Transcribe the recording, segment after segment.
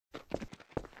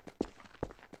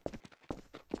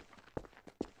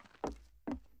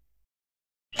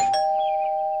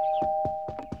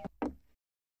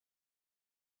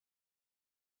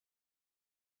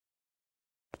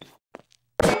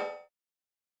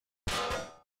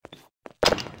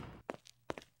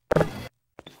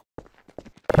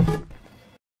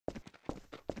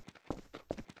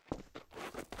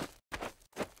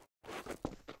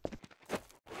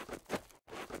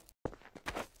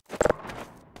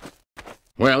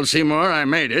Well, Seymour, I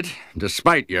made it,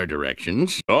 despite your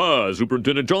directions. Ah,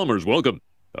 Superintendent Chalmers, welcome.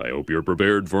 I hope you're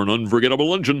prepared for an unforgettable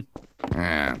luncheon.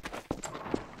 Ah.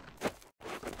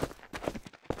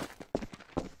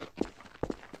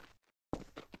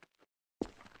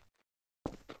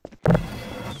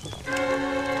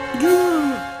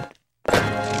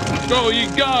 Oh, ye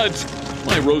gods!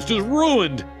 My roast is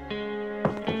ruined!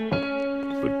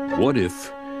 But what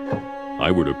if I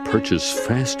were to purchase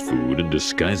fast food and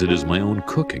disguise it as my own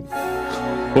cooking?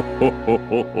 Ho, ho, ho,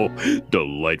 ho, ho.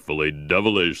 Delightfully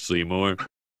devilish, Seymour.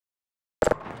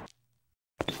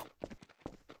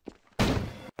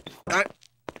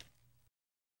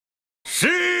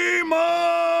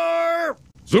 Seymour!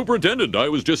 Superintendent, I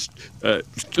was just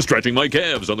stretching my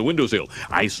calves on the windowsill.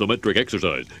 Isometric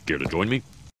exercise. Care to join me?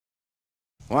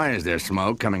 Why is there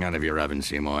smoke coming out of your oven,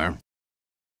 Seymour?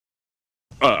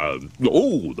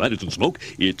 Oh, that isn't smoke.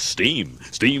 It's steam.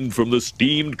 Steamed from the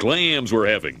steamed clams we're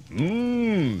having.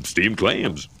 Mmm, steamed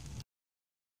clams.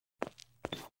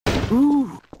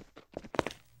 Ooh.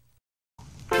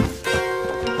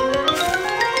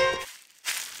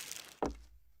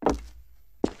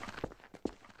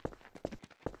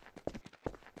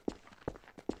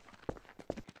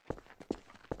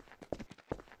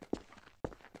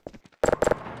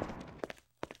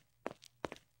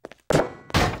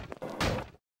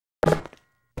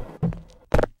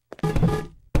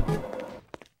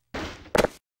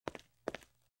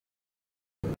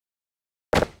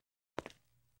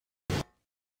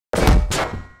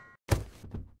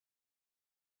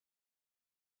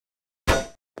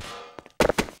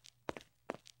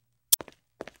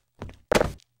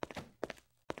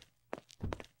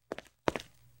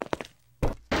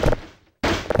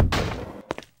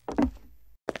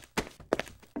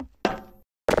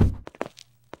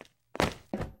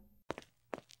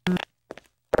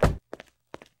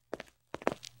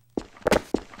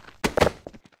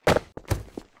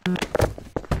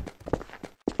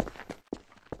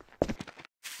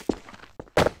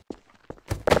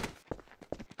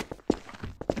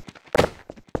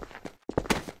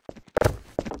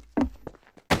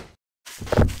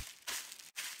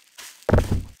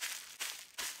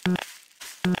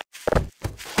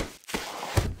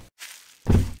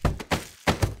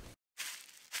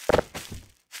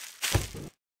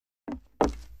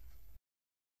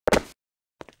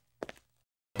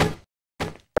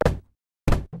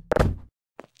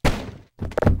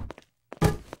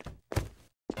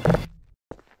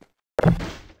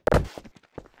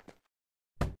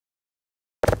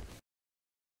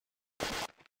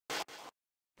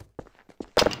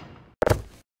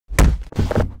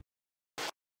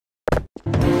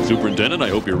 Superintendent, I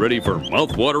hope you're ready for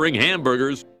mouth-watering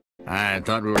hamburgers. I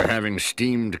thought we were having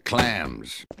steamed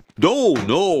clams.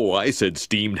 No, I said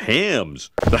steamed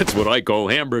hams. That's what I call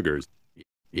hamburgers.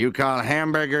 You call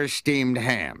hamburgers steamed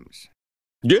hams?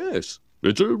 Yes,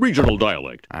 it's a regional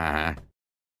dialect. Uh-huh.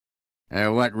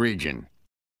 What region?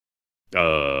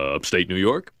 Upstate New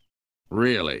York?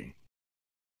 Really?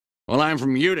 Well, I'm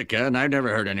from Utica, and I've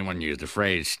never heard anyone use the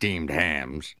phrase steamed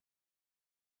hams.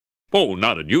 Oh,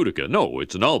 not in Utica. No,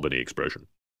 it's an Albany expression.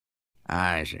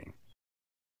 I see.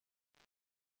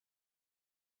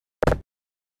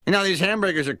 You know, these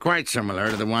hamburgers are quite similar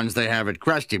to the ones they have at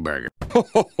Krusty Burger.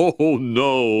 Oh,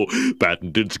 no.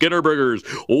 Patented Skinner Burgers.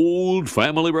 Old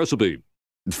family recipe.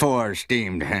 For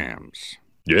steamed hams.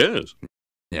 Yes.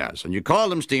 Yes, and you call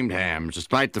them steamed hams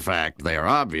despite the fact they are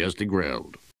obviously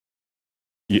grilled.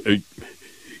 You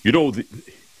know,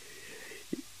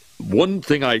 one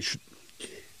thing I should...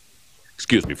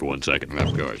 Excuse me for 1 second.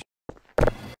 Of course.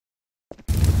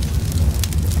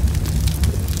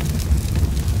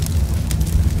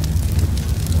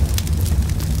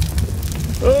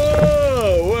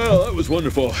 Oh, well, that was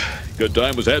wonderful. Good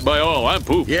time was had by all. I'm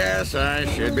pooped. Yes, I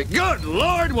should be. Good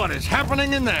Lord, what is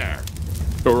happening in there?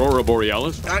 Aurora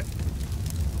Borealis?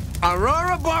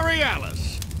 Aurora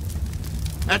Borealis.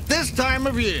 At this time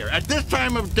of year, at this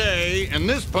time of day, in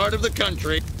this part of the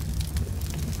country,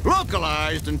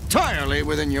 localized entirely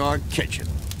within your kitchen.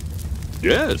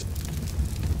 Yes.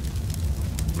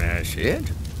 That's it?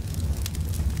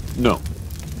 No.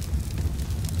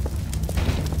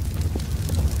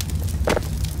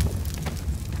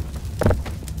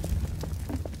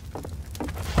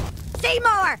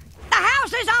 Seymour! The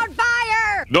house is on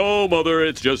fire! No, Mother,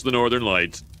 it's just the Northern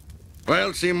Lights.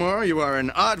 Well, Seymour, you are an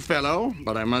odd fellow,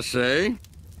 but I must say,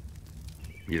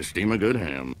 you steam a good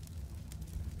ham.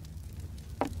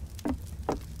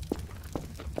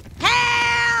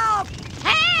 Help!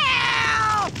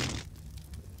 Help!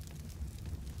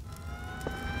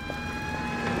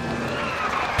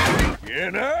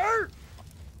 Get up!